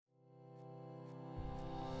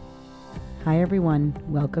Hi, everyone.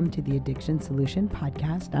 Welcome to the Addiction Solution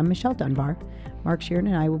Podcast. I'm Michelle Dunbar. Mark Sheeran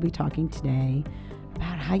and I will be talking today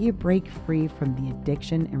about how you break free from the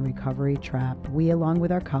addiction and recovery trap. We, along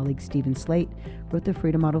with our colleague Stephen Slate, wrote the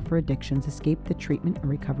Freedom Model for Addictions, Escape the Treatment and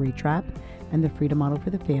Recovery Trap, and the Freedom Model for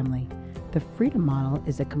the Family. The Freedom Model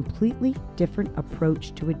is a completely different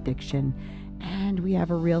approach to addiction, and we have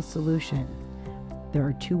a real solution. There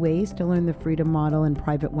are two ways to learn the Freedom Model in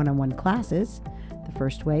private one-on-one classes. The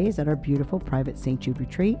first way is at our beautiful private St. Jude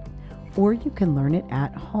retreat, or you can learn it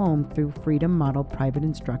at home through Freedom Model Private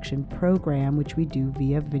Instruction Program, which we do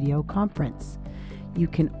via video conference. You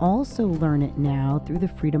can also learn it now through the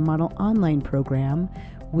Freedom Model Online Program,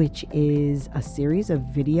 which is a series of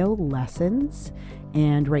video lessons.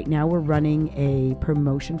 And right now we're running a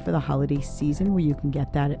promotion for the holiday season where you can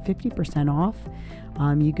get that at 50% off.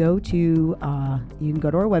 You can go to our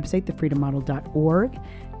website, thefreedommodel.org,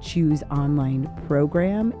 choose online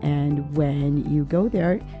program, and when you go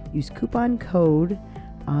there, use coupon code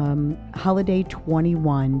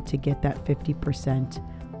holiday21 to get that 50%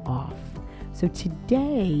 off. So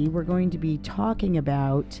today we're going to be talking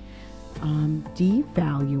about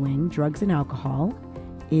devaluing drugs and alcohol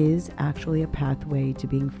is actually a pathway to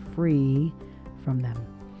being free from them.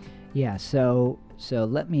 Yeah, so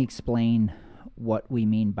let me explain what we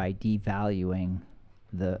mean by devaluing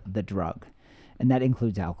the drug. And that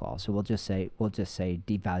includes alcohol. So we'll just say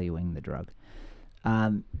devaluing the drug.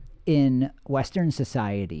 In Western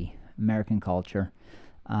society, American culture,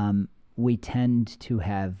 we tend to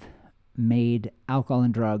have made alcohol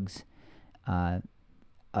and drugs a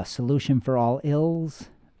solution for all ills,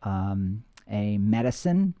 a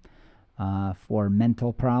medicine for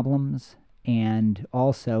mental problems, and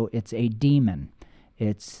also it's a demon.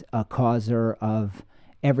 It's a causer of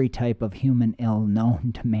every type of human ill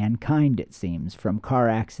known to mankind, it seems, from car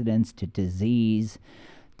accidents to disease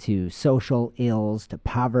to social ills to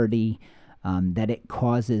poverty, that it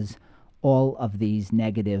causes all of these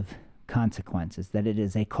negative consequences, that it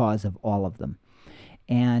is a cause of all of them.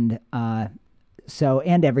 And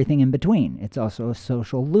and everything in between. It's also a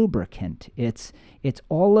social lubricant. It's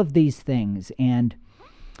all of these things. And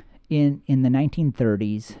in the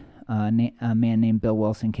 1930s, a man named Bill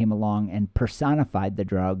Wilson came along and personified the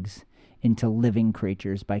drugs into living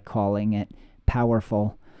creatures by calling it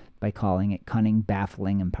powerful, by calling it cunning,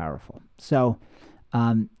 baffling, and powerful. So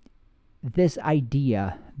this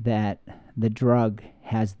idea that the drug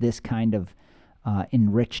has this kind of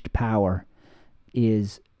enriched power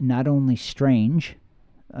is not only strange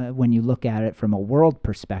when you look at it from a world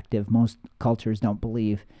perspective. Most cultures don't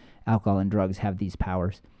believe alcohol and drugs have these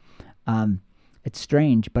powers. It's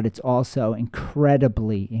strange, but it's also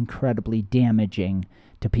incredibly, incredibly damaging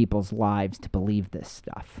to people's lives to believe this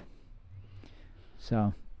stuff.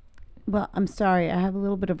 So, well, I'm sorry, I have a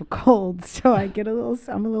little bit of a cold, so I'm a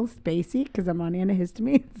little spacey because I'm on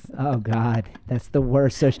antihistamines. Oh God, that's the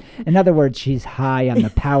worst. So, in other words, she's high on the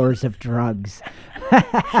powers of drugs.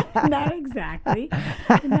 Not exactly.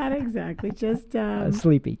 Just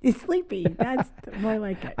sleepy. Sleepy. That's more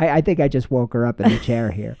like it. I think I just woke her up in the chair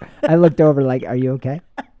here. I looked over like, "Are you okay?"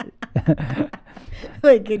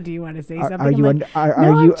 Like, do you want to say something?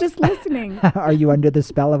 I'm just listening. Are you under the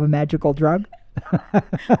spell of a magical drug?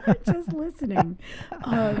 I'm just listening.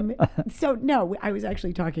 I was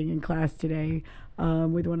actually talking in class today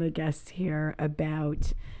with one of the guests here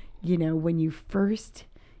about, when you first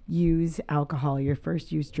use alcohol, you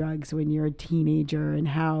first use drugs when you're a teenager, and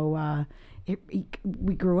how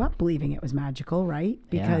we grew up believing it was magical, right?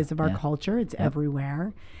 Because of our culture, it's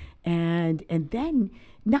everywhere, and then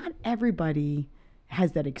not everybody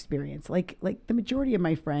has that experience. Like the majority of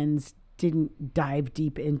my friends didn't dive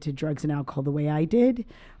deep into drugs and alcohol the way I did,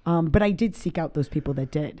 but I did seek out those people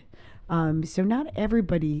that did. So not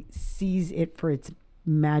everybody sees it for its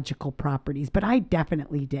magical properties, but I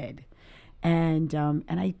definitely did. And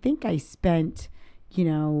I think I spent,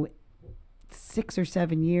 6 or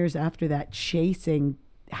 7 years after that chasing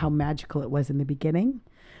how magical it was in the beginning.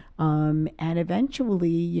 And eventually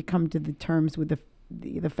you come to the terms with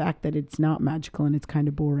the fact that it's not magical and it's kind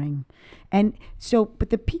of boring. And so, but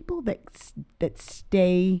the people that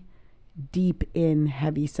stay deep in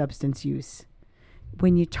heavy substance use,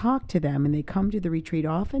 when you talk to them and they come to the retreat,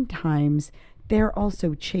 oftentimes they're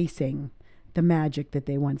also chasing the magic that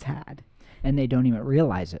they once had. And they don't even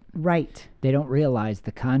realize it. Right. They don't realize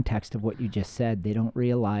the context of what you just said. They don't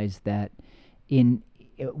realize that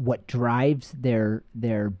what drives their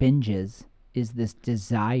binges is this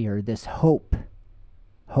desire, this hope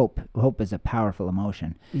Hope. Hope is a powerful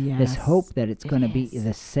emotion. Yes, This hope that it's going to be is.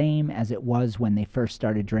 the same as it was when they first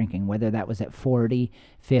started drinking, whether that was at 40,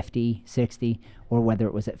 50, 60, or whether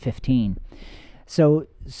it was at 15. So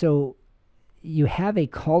you have a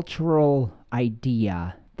cultural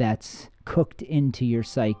idea that's cooked into your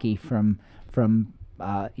psyche from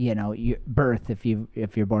your birth, if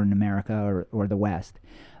you're born in America or the West,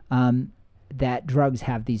 that drugs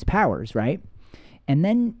have these powers, right? And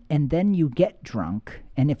then you get drunk,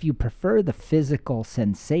 and if you prefer the physical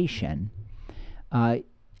sensation, and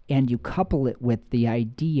you couple it with the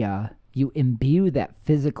idea, you imbue that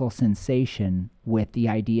physical sensation with the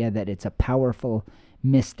idea that it's a powerful,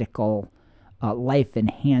 mystical,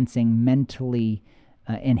 life-enhancing, mentally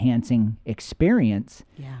enhancing experience.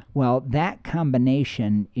 Yeah. Well, that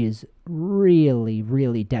combination is really,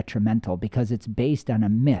 really detrimental because it's based on a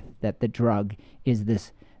myth that the drug is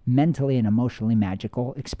this mentally and emotionally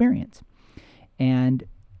magical experience. And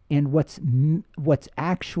what's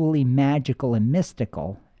actually magical and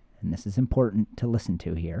mystical, and this is important to listen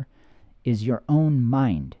to here, is your own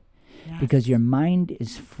mind. Yes. Because your mind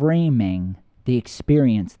is framing the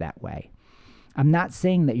experience that way. I'm not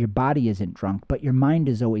saying that your body isn't drunk, but your mind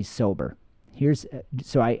is always sober.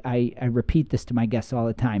 So I repeat this to my guests all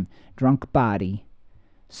the time. Drunk body,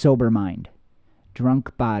 sober mind.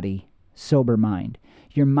 Drunk body, sober mind.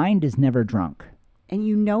 Your mind is never drunk. And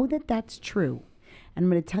you know that that's true. And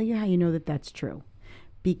I'm going to tell you how you know that that's true.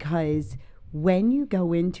 Because when you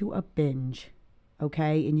go into a binge,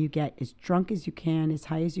 okay, and you get as drunk as you can, as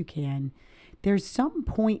high as you can, there's some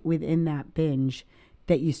point within that binge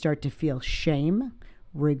that you start to feel shame,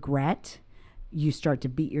 regret. You start to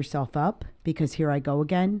beat yourself up because here I go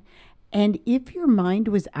again. And if your mind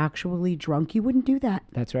was actually drunk, you wouldn't do that.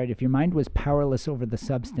 That's right. If your mind was powerless over the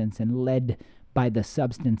substance and led by the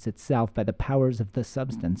substance itself, by the powers of the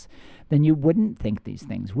substance, then you wouldn't think these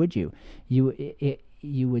things, would you?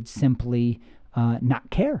 You would simply not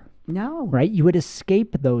care. No. Right? You would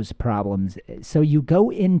escape those problems. So you go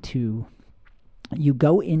into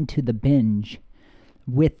the binge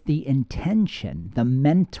with the intention, the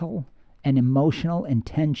mental and emotional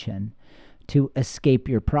intention to escape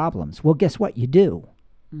your problems. Well, guess what? You do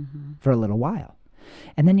for a little while.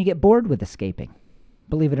 And then you get bored with escaping.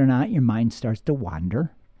 Believe it or not, your mind starts to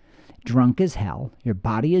wander. Drunk as hell. Your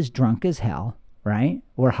body is drunk as hell, right?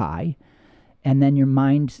 Or high. And then your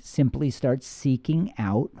mind simply starts seeking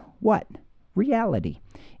out what? Reality.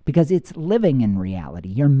 Because it's living in reality.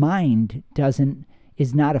 Your mind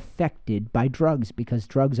is not affected by drugs because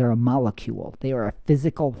drugs are a molecule. They are a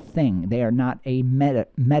physical thing. They are not a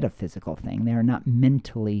metaphysical thing. They are not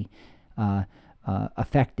mentally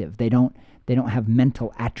effective. They don't have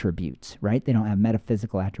mental attributes, right? They don't have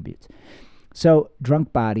metaphysical attributes. So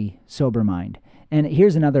drunk body, sober mind. And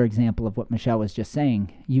here's another example of what Michelle was just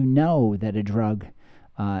saying. You know that a drug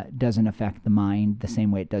doesn't affect the mind the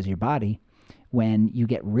same way it does your body when you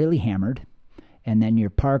get really hammered and then you're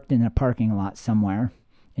parked in a parking lot somewhere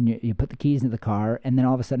and you put the keys in the car and then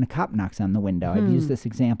all of a sudden a cop knocks on the window. I've used this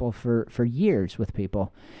example for years with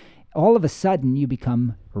people. All of a sudden you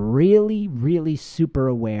become really, really super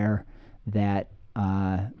aware that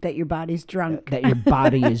your body's drunk. That your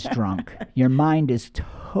body is drunk. Your mind is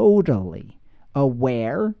totally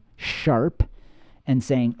aware, sharp, and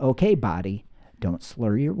saying, okay, body, don't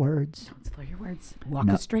slur your words. Don't slur your words. Walk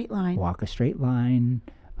a straight line. Walk a straight line.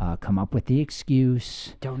 Come up with the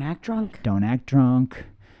excuse. Don't act drunk. Don't act drunk.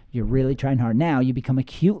 You're really trying hard. Now you become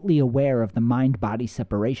acutely aware of the mind-body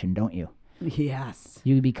separation, don't you? Yes.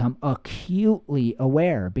 You become acutely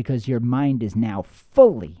aware because your mind is now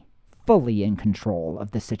fully in control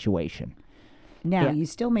of the situation. Now, you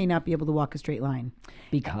still may not be able to walk a straight line.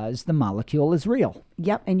 Because the molecule is real.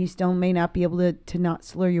 Yep, and you still may not be able to not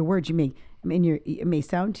slur your words. It may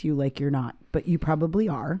sound to you like you're not, but you probably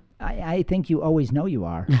are. I think you always know you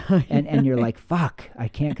are. and you're like, fuck, I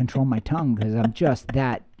can't control my tongue because I'm just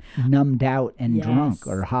that numbed out and drunk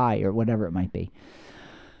or high or whatever it might be.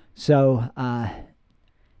 So...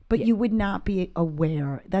 But you would not be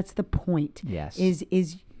aware. That's the point. Yes.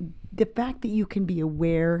 Is the fact that you can be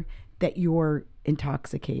aware that you're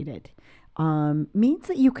intoxicated means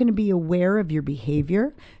that you can be aware of your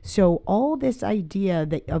behavior. So all this idea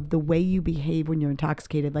of the way you behave when you're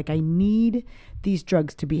intoxicated, like I need these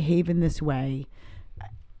drugs to behave in this way,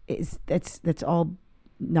 that's all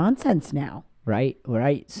nonsense now. Right.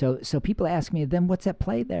 So people ask me, then what's at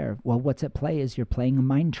play there? Well, what's at play is you're playing a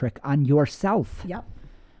mind trick on yourself. Yep.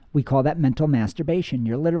 We call that mental masturbation.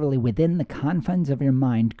 You're literally within the confines of your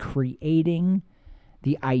mind creating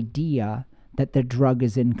the idea that the drug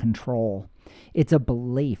is in control. It's a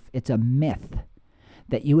belief. It's a myth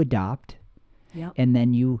that you adopt Yep. And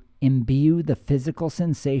then you imbue the physical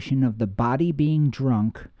sensation of the body being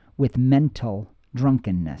drunk with mental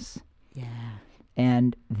drunkenness. Yeah.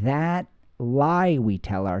 And that lie we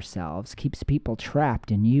tell ourselves keeps people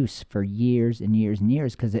trapped in use for years and years and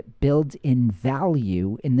years because it builds in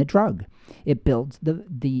value in the drug. It builds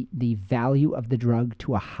the value of the drug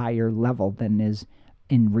to a higher level than is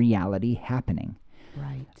in reality happening.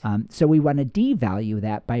 Right. So we want to devalue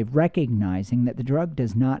that by recognizing that the drug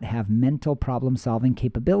does not have mental problem-solving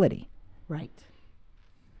capability. Right.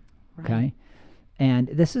 Okay? And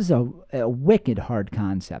this is a wicked hard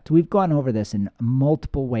concept. We've gone over this in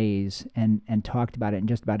multiple ways and talked about it in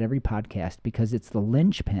just about every podcast because it's the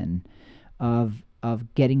linchpin of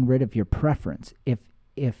getting rid of your preference.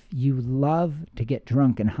 If you love to get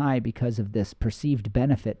drunk and high because of this perceived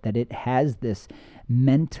benefit that it has this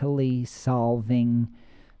mentally solving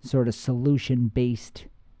sort of solution-based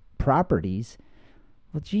properties,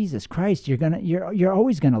 well, Jesus Christ, you're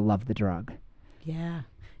always gonna love the drug. Yeah.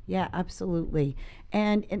 Yeah, absolutely.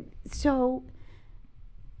 And so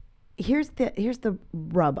here's the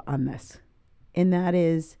rub on this. And that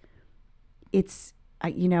is it's a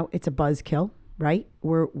buzzkill, right?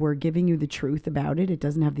 We're giving you the truth about it. It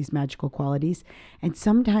doesn't have these magical qualities. And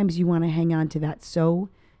sometimes you want to hang on to that so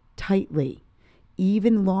tightly,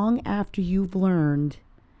 even long after you've learned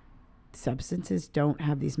substances don't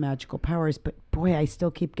have these magical powers, but boy, I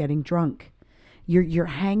still keep getting drunk. You're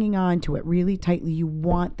hanging on to it really tightly. You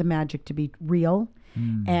want the magic to be real.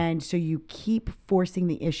 And so you keep forcing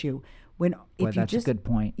the issue. That's a good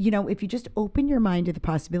point. If you just open your mind to the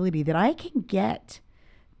possibility that I can get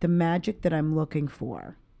the magic that I'm looking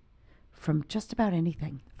for from just about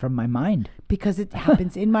anything. From my mind. Because it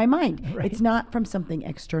happens in my mind. Right. It's not from something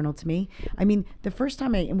external to me. I mean, the first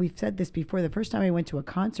time and we've said this before, the first time I went to a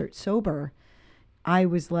concert sober, I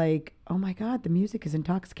was like, oh my God, the music is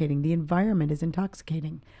intoxicating. The environment is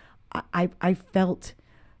intoxicating. I felt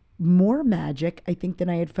more magic, I think, than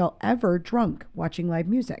I had felt ever drunk watching live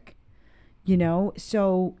music.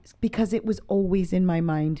 So because it was always in my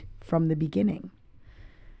mind from the beginning.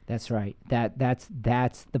 That's right. That's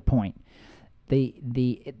the point.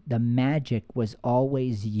 The magic was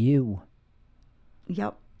always you.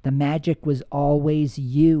 Yep. The magic was always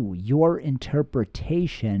you, your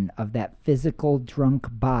interpretation of that physical drunk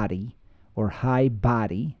body or high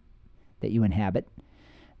body that you inhabit.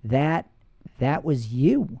 That was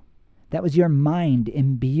you. That was your mind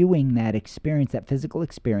imbuing that experience, that physical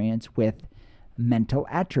experience, with mental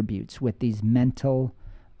attributes, with these mental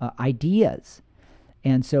ideas.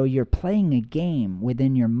 And so you're playing a game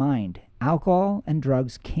within your mind. Alcohol and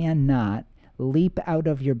drugs cannot leap out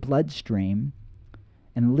of your bloodstream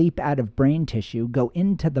and leap out of brain tissue, go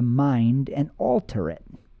into the mind and alter it.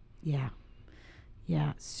 Yeah.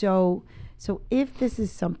 Yeah. So if this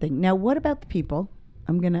is something, now what about the people?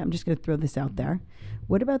 I'm just gonna throw this out there.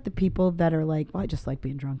 What about the people that are like, well, I just like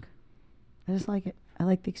being drunk. I just like it. I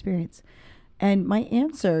like the experience. And my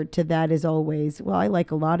answer to that is always, well, I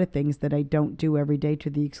like a lot of things that I don't do every day to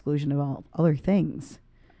the exclusion of all other things.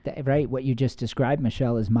 Right? What you just described,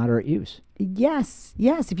 Michelle, is moderate use. Yes.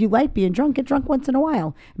 If you like being drunk, get drunk once in a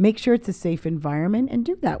while. Make sure it's a safe environment and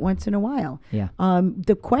do that once in a while. Yeah.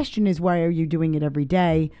 The question is, why are you doing it every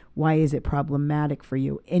day? Why is it problematic for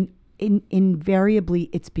you? And invariably,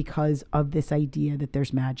 it's because of this idea that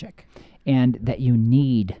there's magic. And that you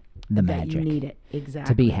need the magic. You need it,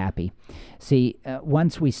 exactly. To be happy. See,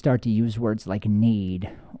 once we start to use words like need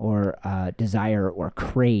or desire or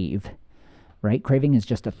crave, right? Craving is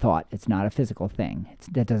just a thought. It's not a physical thing.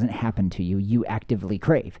 That doesn't happen to you. You actively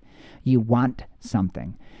crave. You want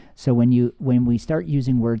something. So when we start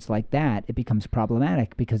using words like that, it becomes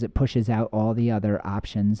problematic because it pushes out all the other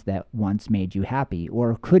options that once made you happy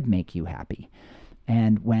or could make you happy.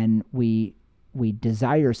 And when we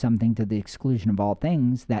desire something to the exclusion of all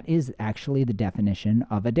things, that is actually the definition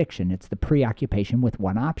of addiction. It's the preoccupation with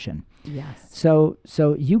one option. Yes. So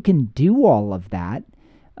you can do all of that.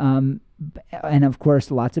 And of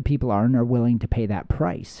course, lots of people are willing to pay that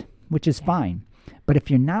price, which is fine. But if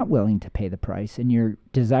you're not willing to pay the price and you're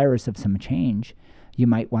desirous of some change, you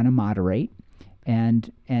might want to moderate.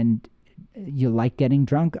 And you like getting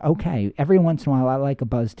drunk? Okay. Every once in a while, I like a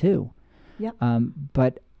buzz too. Yep.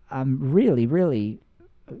 But I'm really, really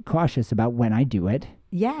cautious about when I do it.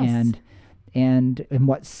 Yes. And in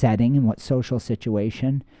what setting, in what social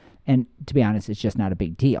situation. And to be honest, it's just not a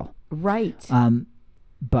big deal. Right.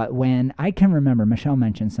 But when I can remember, Michelle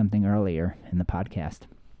mentioned something earlier in the podcast.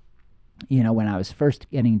 When I was first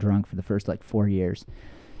getting drunk for the first 4 years,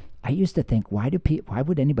 I used to think, why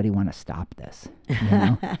would anybody want to stop this?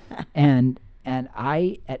 And And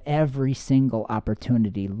I, at every single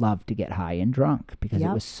opportunity, loved to get high and drunk because it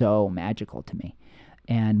was so magical to me.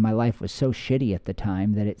 And my life was so shitty at the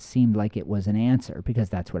time that it seemed like it was an answer because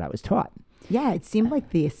that's what I was taught. Yeah, it seemed like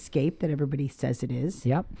the escape that everybody says it is.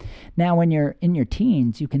 Yep. Now, when you're in your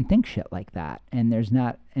teens, you can think shit like that, and there's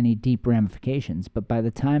not any deep ramifications. But by the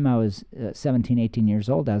time I was 17, 18 years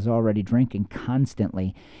old, I was already drinking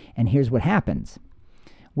constantly. And here's what happens.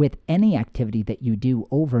 With any activity that you do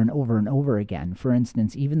over and over and over again, for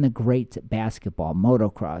instance, even the greats at basketball,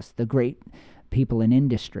 motocross, the great people in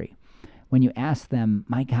industry, when you ask them,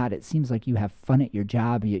 my God, it seems like you have fun at your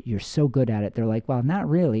job, you're so good at it, they're like, well, not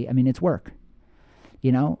really. I mean, it's work.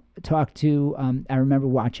 You know, I remember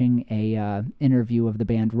watching a interview of the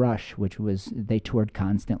band Rush, which was, they toured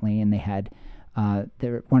constantly, and they had,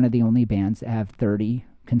 they're one of the only bands that have 30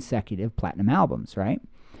 consecutive platinum albums, right?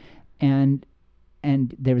 And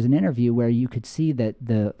there was an interview where you could see that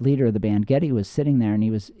the leader of the band, Geddy, was sitting there, and he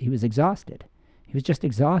was exhausted. He was just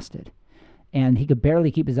exhausted. And he could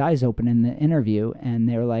barely keep his eyes open in the interview. And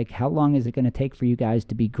they were like, how long is it going to take for you guys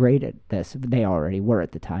to be great at this? They already were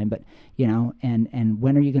at the time, but, you know, and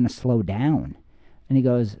when are you going to slow down? And he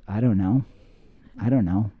goes, I don't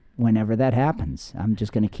know. Whenever that happens, I'm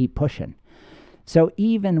just going to keep pushing. So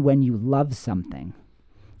even when you love something,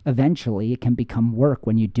 eventually it can become work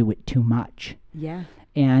when you do it too much. Yeah.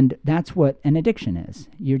 And that's what an addiction is.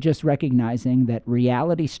 You're just recognizing that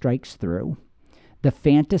reality strikes through. The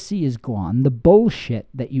fantasy is gone. The bullshit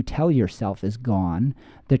that you tell yourself is gone.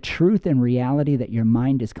 The truth and reality that your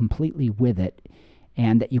mind is completely with it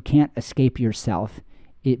and that you can't escape yourself,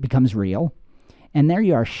 it becomes real. And there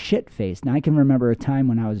you are, shit-faced. Now, I can remember a time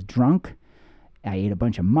when I was drunk. I ate a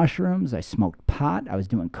bunch of mushrooms. I smoked pot. I was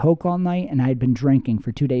doing coke all night, and I had been drinking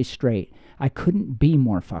for 2 days straight. I couldn't be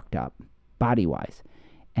more fucked up, body-wise.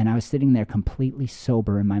 And I was sitting there completely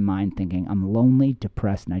sober in my mind thinking, I'm lonely,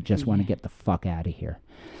 depressed, and I just want to get the fuck out of here.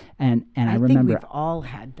 And I remember, think we've all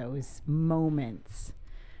had those moments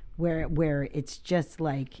where it's just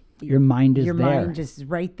like your mind is your there. mind just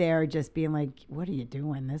right there, just being like, what are you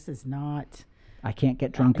doing? This is not. I can't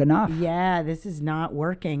get drunk enough. Yeah, this is not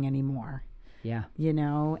working anymore. Yeah. You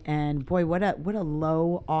know, and boy, what a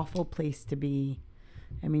low, awful place to be.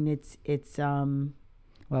 I mean, it's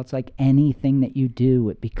well, it's like anything that you do,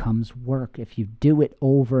 it becomes work. If you do it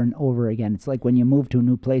over and over again, it's like when you move to a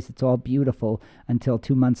new place, it's all beautiful until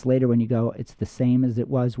 2 months later when you go, it's the same as it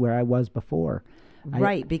was where I was before.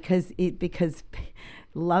 Right, because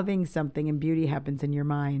loving something and beauty happens in your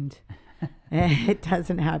mind. It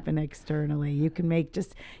doesn't happen externally. You can make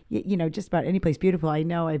just about any place beautiful. I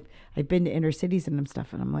know I've been to inner cities and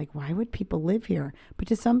stuff, and I'm like, why would people live here? But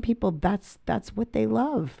to some people, that's what they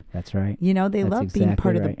love. That's right. You know, they love being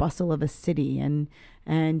part of the right. bustle of a city,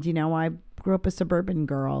 and you know, I grew up a suburban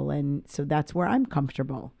girl, and so that's where I'm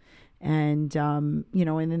comfortable. And you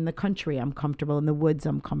know, and in the country, I'm comfortable. In the woods,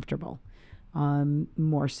 I'm comfortable.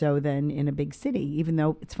 More so than in a big city, even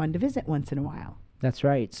though it's fun to visit once in a while. That's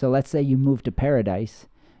right. So let's say you move to paradise,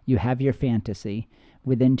 you have your fantasy.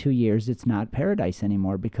 Within 2 years, it's not paradise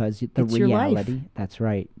anymore because the it's reality. Your life. That's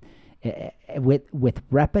right. With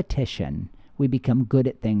repetition, we become good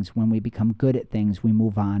at things. When we become good at things, we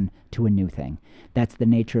move on to a new thing. That's the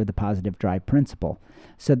nature of the positive drive principle.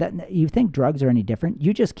 So that you think drugs are any different?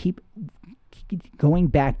 You just keep going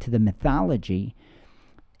back to the mythology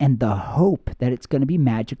and the hope that it's going to be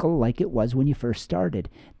magical like it was when you first started.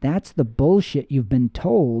 That's the bullshit you've been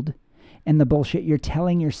told and the bullshit you're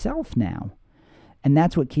telling yourself now. And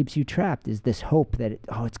that's what keeps you trapped, is this hope that,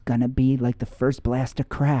 it's going to be like the first blast of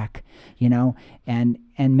crack, you know? And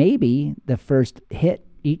maybe the first hit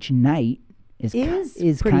each night is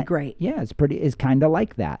pretty great. Yeah, is kind of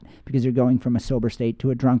like that because you're going from a sober state to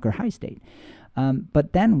a drunk or high state.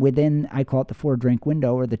 But then within, I call it the 4-drink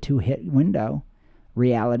window or the 2-hit window,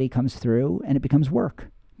 reality comes through and it becomes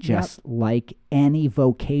work, just like any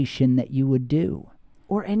vocation that you would do.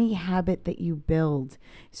 Or any habit that you build.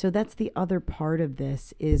 So that's the other part of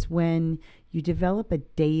this, is when you develop a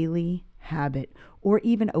daily habit or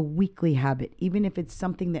even a weekly habit, even if it's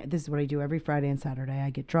something that, this is what I do every Friday and Saturday.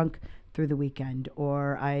 I get drunk through the weekend,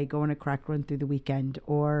 or I go on a crack run through the weekend,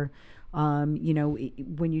 or, you know,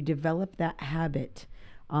 when you develop that habit,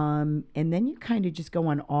 and then you kind of just go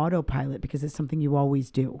on autopilot because it's something you always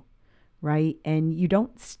do, right? And you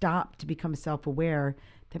don't stop to become self-aware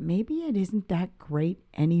that maybe it isn't that great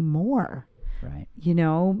anymore. Right. You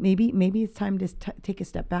know, maybe it's time to take a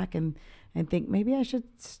step back and think maybe I should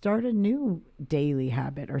start a new daily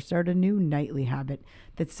habit or start a new nightly habit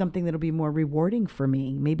that's something that'll be more rewarding for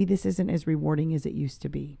me. Maybe this isn't as rewarding as it used to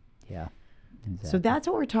be. Yeah. So that's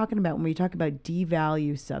what we're talking about when we talk about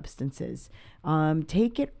devalue substances.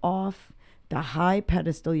 Take it off the high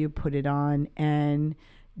pedestal you put it on, and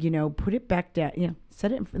put it back down.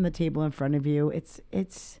 Set it from the table in front of you. It's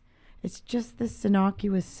just this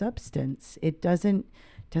innocuous substance. It doesn't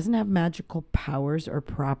have magical powers or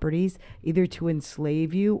properties either to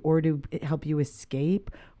enslave you or to help you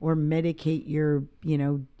escape or medicate your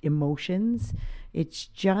emotions.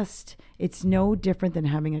 It's no different than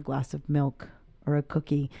having a glass of milk or a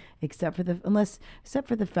cookie, except for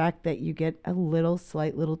the fact that you get a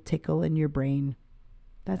slight little tickle in your brain.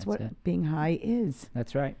 That's what it. Being high is.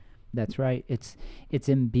 That's right. It's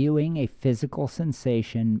imbuing a physical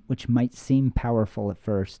sensation which might seem powerful at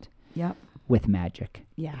first. Yep. With magic.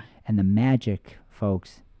 Yeah. And the magic,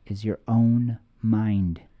 folks, is your own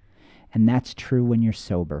mind. And that's true when you're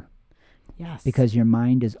sober. Yes. Because your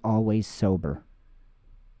mind is always sober.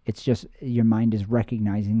 It's just your mind is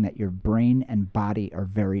recognizing that your brain and body are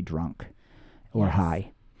very drunk or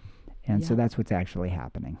high. And so that's what's actually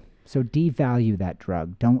happening. So devalue that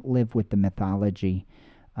drug. Don't live with the mythology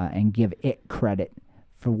and give it credit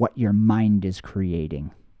for what your mind is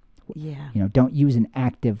creating. Yeah. Don't use an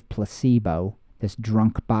active placebo, this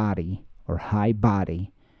drunk body or high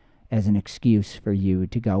body, as an excuse for you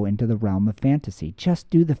to go into the realm of fantasy. Just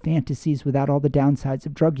do the fantasies without all the downsides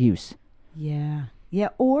of drug use. Yeah. Yeah.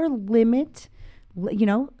 Or limit,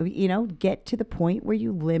 get to the point where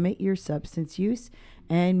you limit your substance use,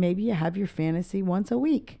 and maybe you have your fantasy once a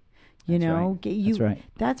week. That's right.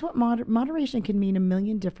 That's what moderation can mean, a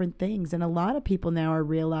million different things. And a lot of people now are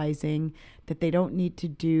realizing that they don't need to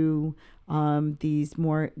do these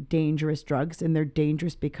more dangerous drugs, and they're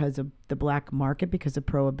dangerous because of the black market, because of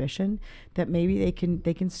prohibition, that maybe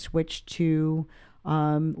they can switch to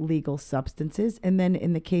legal substances. And then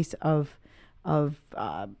in the case of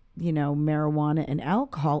marijuana and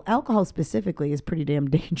alcohol specifically is pretty damn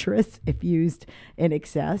dangerous if used in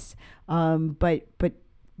excess. But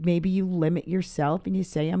maybe you limit yourself and you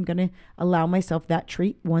say, I'm going to allow myself that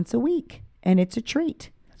treat once a week, and it's a treat.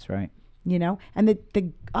 That's right. And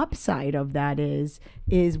the upside of that is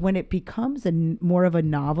when it becomes more of a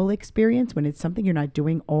novel experience, when it's something you're not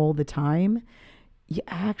doing all the time, you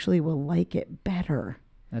actually will like it better.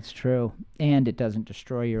 That's true. And it doesn't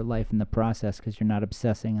destroy your life in the process because you're not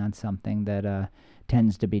obsessing on something that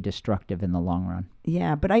tends to be destructive in the long run.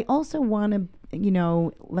 Yeah, but I also want to,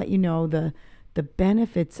 let you know the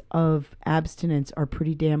benefits of abstinence are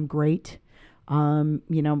pretty damn great. For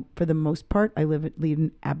the most part, I lead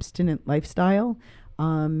an abstinent lifestyle.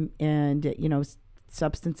 And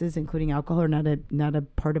substances, including alcohol, are not a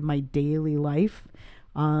part of my daily life.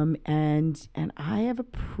 And I have a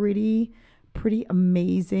pretty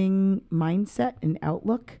amazing mindset and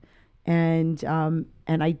outlook. And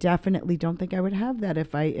I definitely don't think I would have that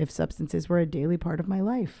if substances were a daily part of my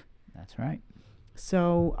life. That's right.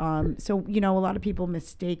 So a lot of people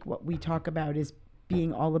mistake what we talk about as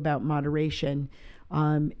being all about moderation.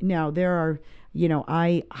 Now there are,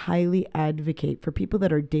 I highly advocate for people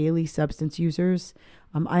that are daily substance users.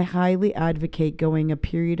 I highly advocate going a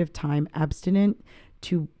period of time abstinent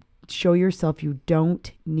to show yourself you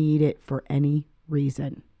don't need it for any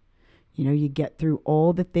reason. You get through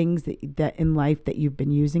all the things that in life that you've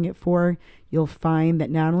been using it for. You'll find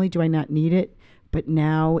that not only do I not need it, but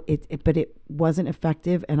now it wasn't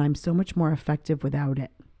effective, and I'm so much more effective without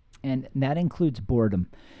it. And that includes boredom.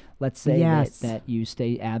 Let's say that you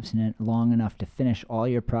stay abstinent long enough to finish all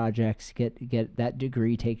your projects, get that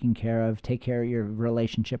degree taken care of, take care of your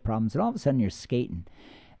relationship problems, and all of a sudden you're skating.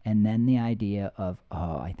 And then the idea of,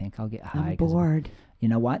 I think I'll get high. I'm bored. You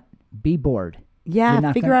know what? Be bored.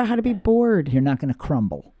 Yeah, figure out how to be bored. You're not going to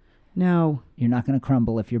crumble. No. You're not going to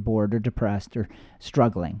crumble if you're bored or depressed or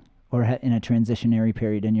struggling or in a transitionary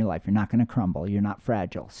period in your life. You're not going to crumble. You're not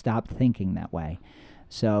fragile. Stop thinking that way.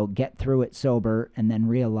 So get through it sober, and then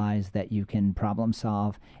realize that you can problem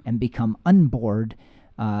solve and become unbored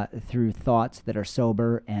through thoughts that are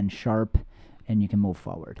sober and sharp, and you can move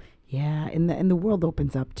forward. Yeah, and the world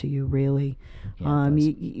opens up to you, really. Yeah,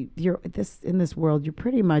 you're in this world. You're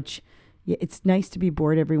pretty much. It's nice to be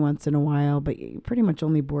bored every once in a while, but you're pretty much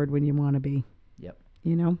only bored when you want to be. Yep.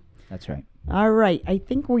 That's right. All right. I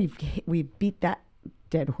think we've beat that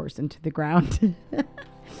dead horse into the ground.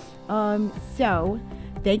 So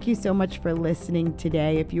thank you so much for listening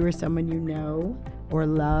today. If you or someone you know or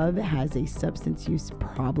love has a substance use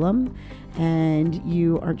problem and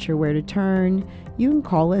you aren't sure where to turn, you can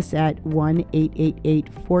call us at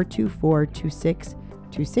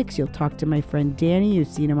 1-888-424-2626. You'll talk to my friend Danny. You've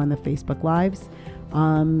seen him on the Facebook Lives.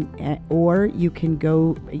 Or you can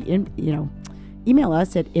go email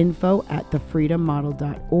us at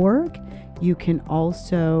info@thefreedommodel.org. You can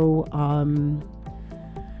also,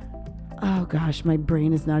 oh gosh, my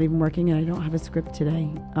brain is not even working and I don't have a script today.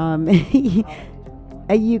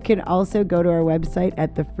 You can also go to our website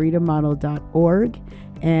at thefreedommodel.org.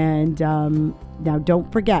 And now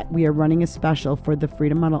don't forget, we are running a special for the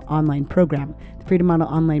Freedom Model Online program. The Freedom Model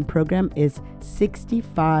Online program is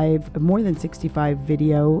more than 65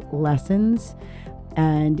 video lessons.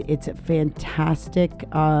 And it's a fantastic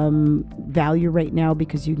value right now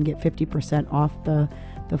because you can get 50% off the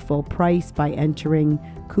full price by entering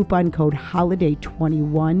coupon code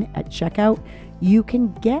HOLIDAY21 at checkout. You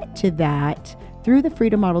can get to that through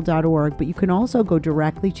thefreedommodel.org, but you can also go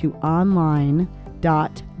directly to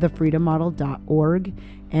online.thefreedommodel.org,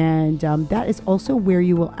 and that is also where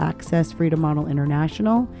you will access Freedom Model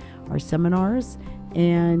International, our seminars,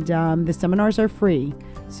 and the seminars are free.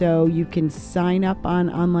 So you can sign up on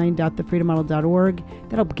online.thefreedommodel.org.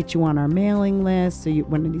 That'll get you on our mailing list. So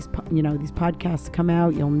when these podcasts come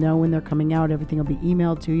out, you'll know when they're coming out. Everything will be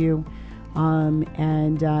emailed to you,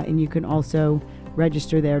 and you can also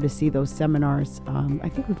register there to see those seminars. I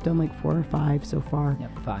think we've done like 4 or 5 so far.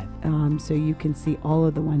 Yep, 5. So you can see all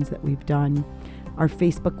of the ones that we've done. Our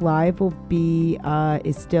Facebook Live will be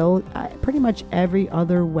is still pretty much every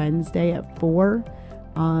other Wednesday at 4.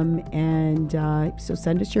 So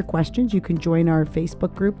send us your questions. You can join our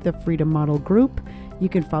Facebook group, the Freedom Model Group. You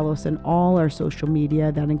can follow us on all our social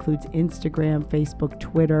media. That includes Instagram, Facebook,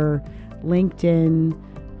 Twitter, LinkedIn.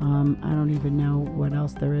 I don't even know what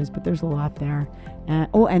else there is, but there's a lot there.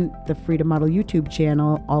 And the Freedom Model YouTube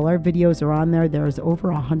channel. All our videos are on there. There's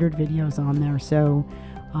over 100 videos on there. So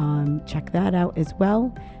check that out as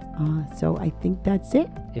well. So I think that's it.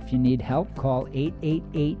 If you need help, call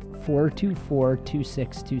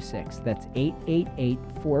 888-424-2626. That's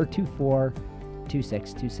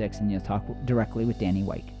 888-424-2626, and you'll talk directly with Danny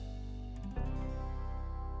White.